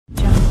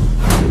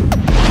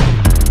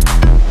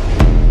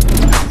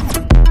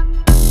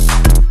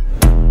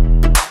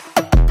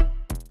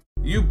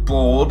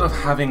thought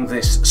of having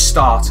this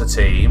starter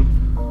team,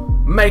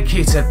 make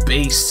it a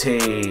beast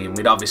team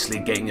with obviously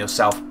getting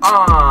yourself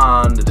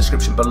on the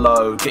description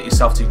below, get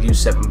yourself to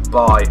U7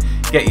 buy,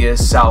 get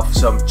yourself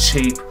some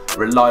cheap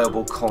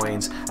reliable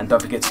coins, and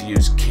don't forget to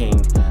use King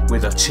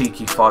with a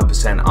cheeky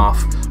 5%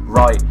 off.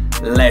 Right,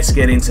 let's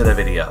get into the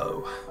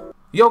video.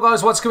 Yo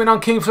guys, what's going on?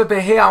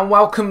 Kingflipper here, and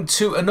welcome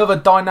to another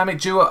dynamic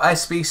duo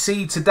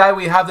SBC. Today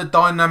we have the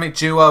dynamic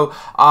duo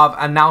of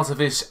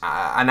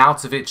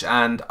Arnautovic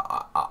and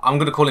I'm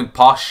going to call him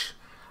Posh.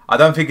 I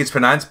don't think it's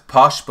pronounced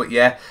Posh, but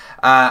yeah.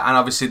 And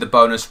obviously the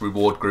bonus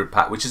reward group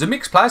pack, which is a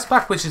mixed players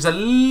pack, which is a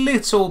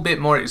little bit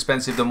more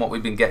expensive than what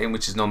we've been getting,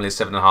 which is normally a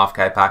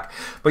 7.5k pack.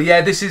 But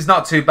yeah, this is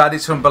not too bad.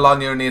 It's from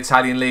Bologna in the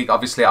Italian league.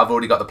 Obviously, I've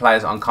already got the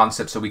players on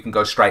concept, so we can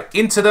go straight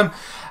into them.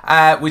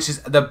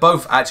 They're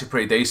both actually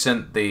pretty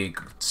decent. The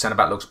centre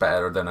back looks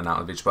better than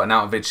Arnautovic, but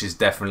Arnautovic is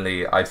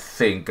definitely, I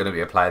think, going to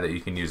be a player that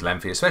you can use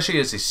lengthy, especially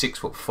as he's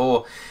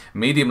 6'4",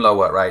 medium low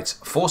work rates,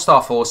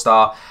 4-star,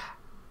 4-star.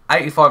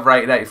 85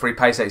 rated, 83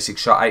 pace,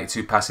 86 shot,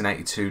 82 passing,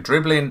 82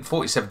 dribbling,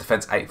 47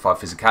 defense, 85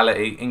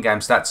 physicality. In-game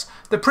stats,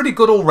 they're pretty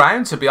good all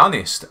round, to be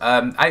honest.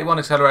 81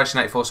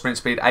 acceleration, 84 sprint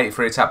speed,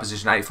 83 attack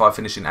position, 85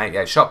 finishing,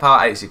 88 shot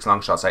power, 86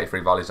 long shots,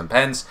 83 volleys and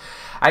pens,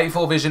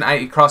 84 vision,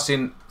 80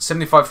 crossing,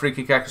 75 free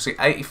kick accuracy,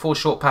 84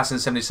 short passing,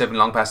 77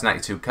 long passing,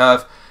 82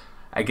 curve.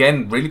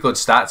 Again, really good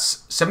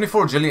stats.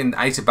 74 agility and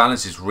 80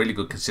 balance is really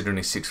good considering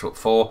he's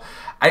 6'4".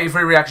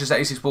 83 reactions,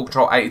 86 ball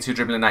control, 82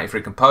 dribbling,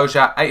 83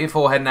 composure,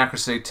 84 head and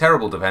accuracy,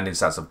 terrible defending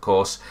stats of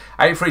course.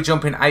 83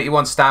 jumping,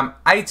 81 stam,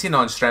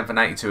 89 strength and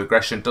 82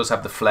 aggression. Does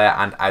have the flair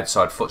and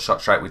outside foot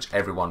shot trait, which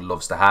everyone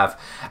loves to have.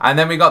 And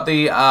then we got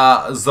the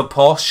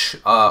Posh,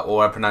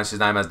 or I pronounce his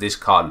name as this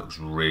card, looks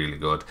really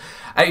good.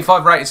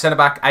 85 rated centre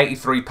back,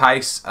 83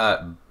 pace.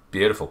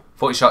 Beautiful.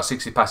 40 shots,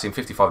 60 passing,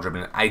 55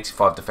 dribbling,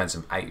 85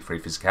 defensive, 83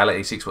 physicality,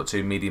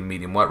 6'2",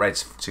 medium work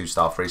rates,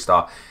 2-star,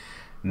 3-star.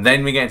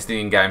 Then we get into the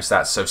in-game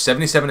stats. So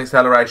 77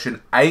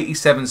 acceleration,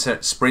 87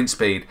 sprint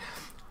speed,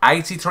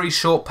 83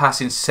 short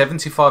passing,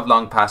 75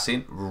 long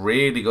passing,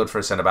 really good for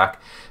a centre-back,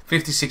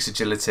 56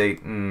 agility,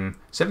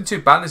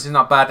 72 balance is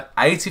not bad,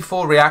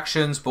 84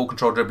 reactions, ball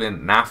control, dribbling,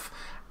 naff,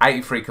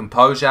 83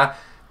 composure.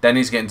 Then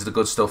he's getting to the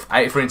good stuff,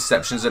 83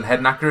 interceptions and head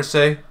and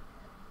accuracy.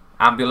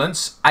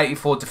 Ambulance,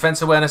 84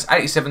 defense awareness,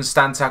 87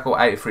 stand tackle,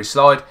 83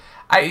 slide,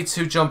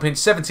 82 jumping,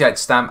 78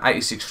 stamp,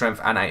 86 strength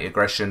and 80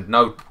 aggression.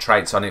 No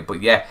traits on it,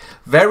 but yeah,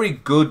 very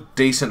good,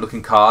 decent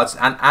looking cards.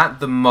 And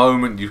at the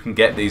moment, you can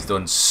get these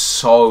done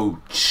so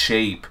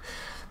cheap.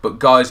 But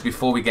guys,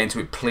 before we get into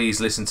it, please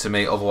listen to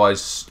me,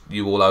 otherwise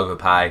you will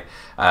overpay.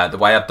 The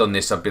way I've done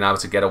this, I've been able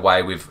to get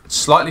away with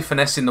slightly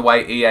finessing the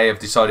way EA have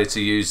decided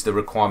to use the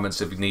requirements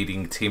of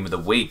needing Team of the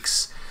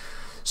Weeks.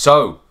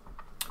 So,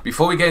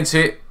 before we get into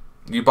it,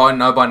 you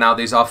know by now,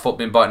 these are FUT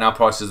Buy Now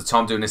prices. The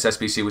time doing this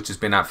SBC, which has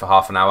been out for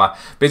half an hour.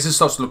 Business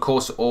stocks, of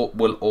course,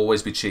 will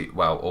always be cheap.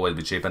 Well, always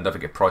be cheap. And don't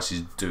forget,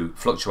 prices do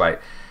fluctuate.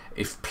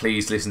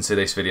 Please listen to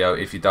this video.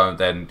 If you don't,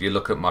 then you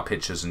look at my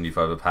pictures and you've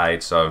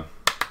overpaid. So,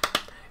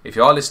 if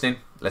you are listening,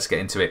 let's get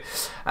into it.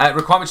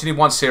 Requirements: you need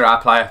one Serie A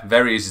player.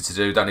 Very easy to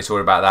do. Don't need to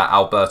worry about that.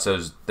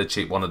 Alberto's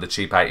one of the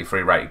cheap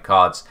 83 rated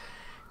cards.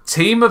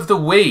 Team of the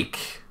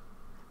Week.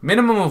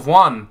 Minimum of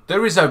one.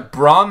 There is a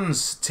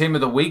bronze Team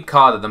of the Week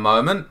card at the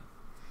moment.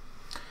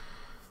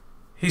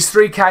 He's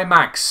 3k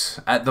max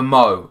at the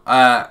Mo.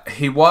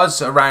 He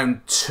was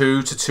around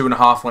 2 to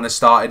 2.5 when I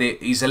started it.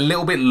 He's a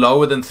little bit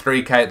lower than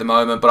 3k at the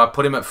moment, but I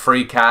put him at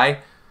 3k.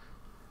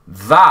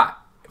 That,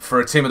 for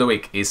a Team of the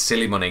Week, is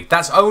silly money.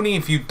 That's only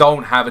if you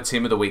don't have a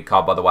Team of the Week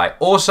card, by the way.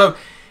 Also,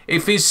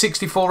 if he's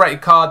 64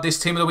 rated card, this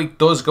Team of the Week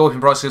does go up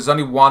in price because there's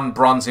only one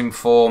bronze in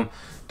form.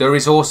 There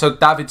is also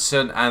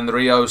Davidson and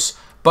Rios,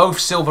 both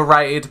silver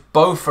rated,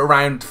 both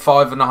around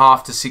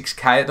 5.5 to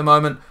 6k at the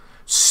moment.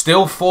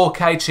 Still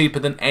 4k cheaper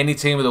than any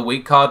Team of the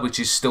Week card, which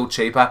is still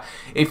cheaper.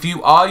 If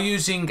you are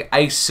using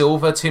a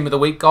silver Team of the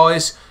Week,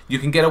 guys, you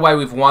can get away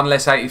with one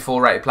less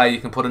 84 rated player. You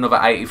can put another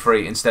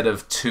 83 instead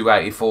of 2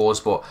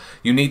 84s, but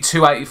you need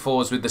 2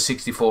 84s with the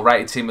 64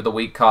 rated Team of the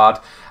Week card.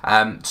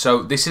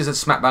 So this is a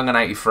smack bang on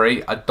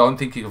 83. I don't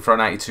think you can throw an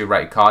 82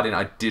 rated card in.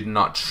 I did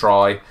not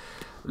try.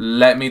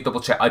 Let me double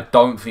check. I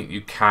don't think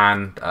you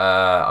can.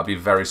 I'll be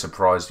very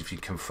surprised if you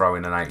can throw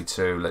in an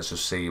 82. Let's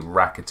just see.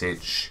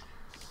 Rakitic.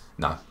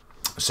 No.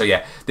 So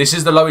yeah, this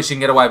is the lowest you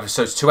can get away with.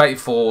 So it's 2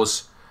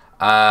 84s,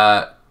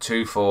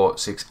 2, 4,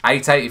 6,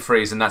 8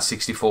 83s, and that's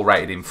 64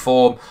 rated in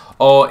form.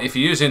 Or if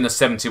you're using the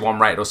 71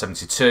 rated or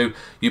 72,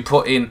 you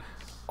put in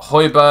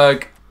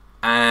Højbjerg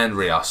and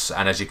Rios,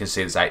 and as you can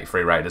see, it's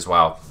 83 rated as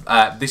well.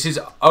 This is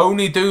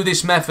only do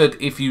this method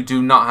if you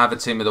do not have a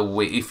Team of the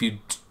Week. If you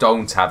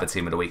don't have a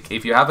Team of the Week,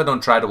 if you have an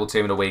untradeable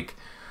Team of the Week,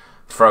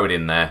 throw it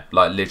in there.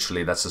 Like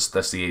literally, that's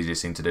the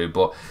easiest thing to do.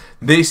 But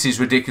this is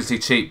ridiculously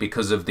cheap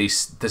because of the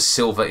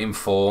silver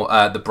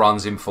inform, the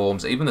bronze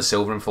informs. Even the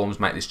silver informs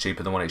make this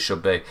cheaper than what it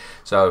should be.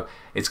 So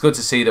it's good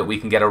to see that we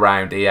can get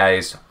around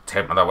EA's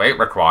Team of the Week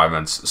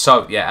requirements.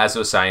 So yeah, as I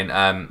was saying,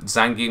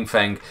 Zhang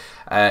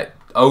Yingfeng,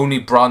 only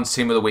bronze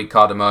Team of the Week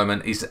card at the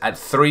moment. He's at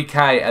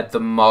 3k at the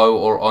Mo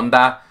or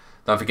under.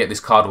 The Don't forget this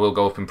card will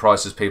go up in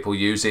price as people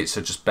use it,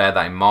 so just bear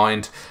that in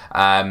mind.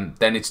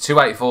 Then it's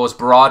 284s,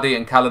 Berardi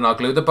and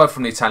Calhanoglu. They're both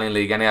from the Italian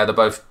league anyhow. They're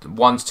both,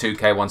 one's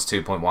 2k, one's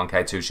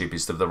 2.1k, two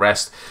cheapest of the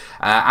rest.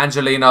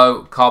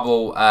 Angelino,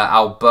 Cobble,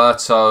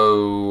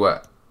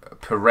 Alberto,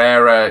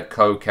 Pereira,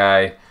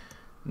 Koke,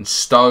 and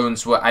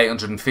Stones were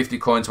 850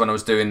 coins when I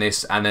was doing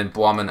this, and then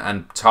Bournemouth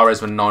and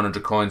Torres were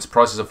 900 coins.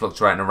 Prices are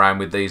fluctuating around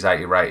with these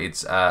 80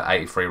 rated,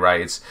 83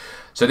 rated.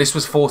 So this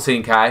was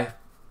 14k.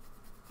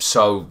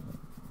 So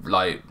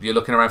like you're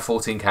looking around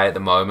 14k at the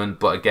moment,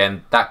 but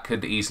again that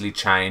could easily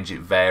change.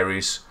 It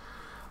varies.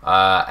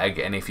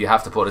 Again, if you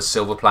have to put a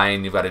silver play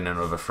in, you've got in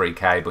another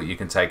 3k, but you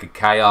can take a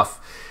k off.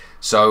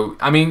 So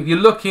I mean, you're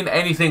looking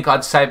anything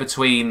I'd say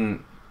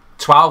between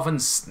 12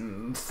 and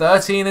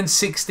 13 and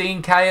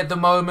 16k at the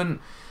moment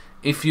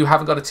if you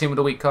haven't got a Team of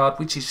the Week card,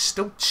 which is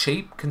still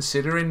cheap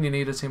considering you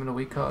need a Team of the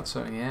Week card.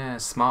 So yeah,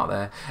 smart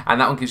there.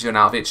 And that one gives you an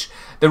Alvich.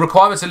 The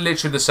requirements are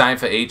literally the same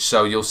for each,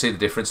 so you'll see the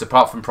difference.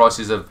 Apart from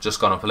prices have just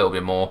gone up a little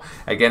bit more.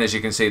 Again, as you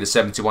can see, the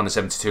 71 and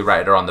 72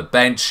 rated are on the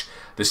bench.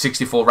 The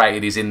 64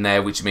 rated is in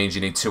there, which means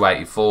you need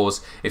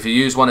 284s. If you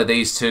use one of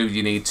these two,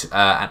 you need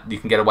you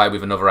can get away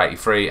with another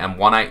 83 and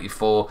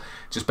 184.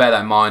 Just bear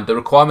that in mind. The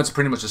requirements are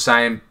pretty much the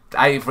same.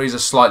 83s are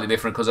slightly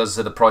different because, as I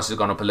said, the price has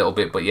gone up a little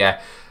bit. But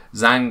yeah,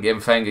 Zhang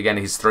Yimfeng, again,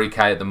 he's 3k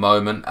at the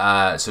moment.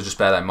 So just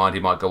bear that in mind.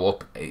 He might go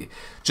up.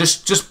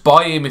 Just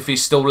buy him if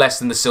he's still less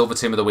than the Silver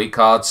Team of the Week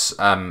cards.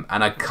 And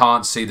I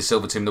can't see the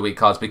Silver Team of the Week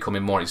cards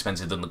becoming more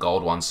expensive than the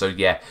gold ones. So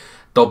yeah,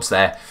 dubs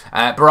there.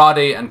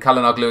 Berardi and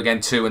Calhanoglu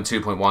again, 2 and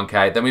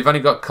 2.1k. Then we've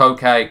only got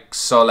Koke,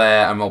 Soler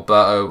and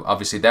Alberto.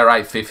 Obviously, they're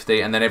 850.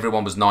 And then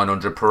everyone was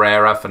 900.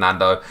 Pereira,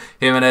 Fernando,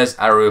 Jimenez,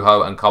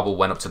 Arujo and Cobble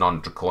went up to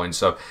 900 coins.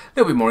 So a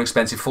little bit more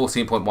expensive,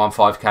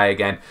 14.15k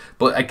again.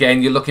 But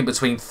again, you're looking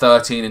between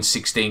 13 and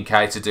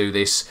 16k to do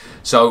this.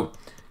 So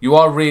you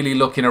are really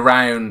looking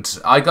around.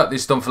 I got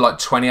this done for like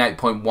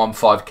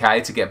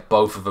 28.15k to get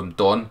both of them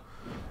done.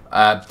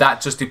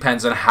 That just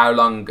depends on how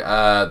long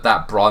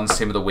that bronze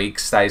Team of the Week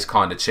stays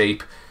kind of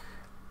cheap.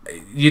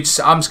 I'm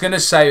just going to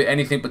say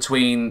anything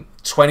between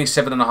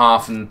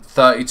 27.5 and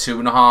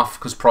 32.5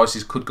 because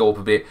prices could go up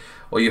a bit.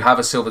 Or you have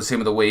a Silver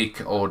Team of the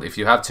Week, or if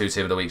you have two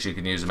Team of the Weeks, you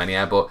can use them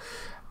anyhow. But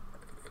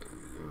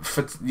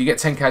you get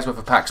 10k's worth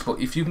of packs.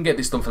 But if you can get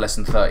this done for less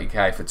than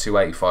 30k for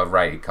 285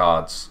 rated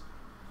cards,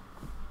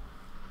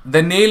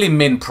 they're nearly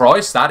min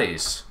price, that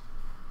is.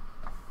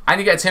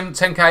 And you get a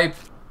 10k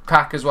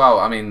pack as well.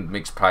 I mean,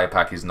 mixed player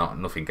pack is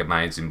nothing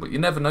amazing, but you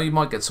never know, you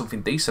might get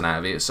something decent out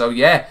of it. So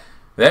yeah,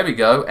 there we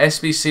go.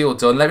 SBC all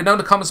done. Let me know in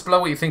the comments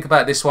below what you think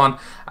about this one.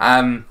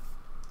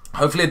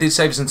 Hopefully I did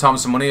save you some time and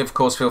some money. Of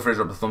course, feel free to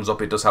drop a thumbs up.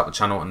 It does help the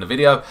channel and the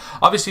video.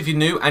 Obviously, if you're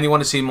new and you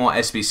want to see more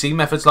SBC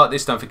methods like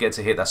this, don't forget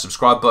to hit that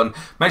subscribe button.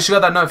 Make sure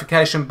you got that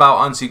notification bell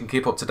on so you can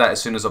keep up to date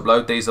as soon as I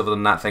upload these. Other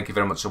than that, thank you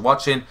very much for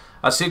watching.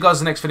 I'll see you guys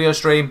in the next video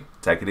stream.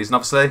 Take it easy, and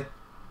obviously,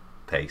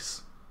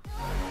 peace.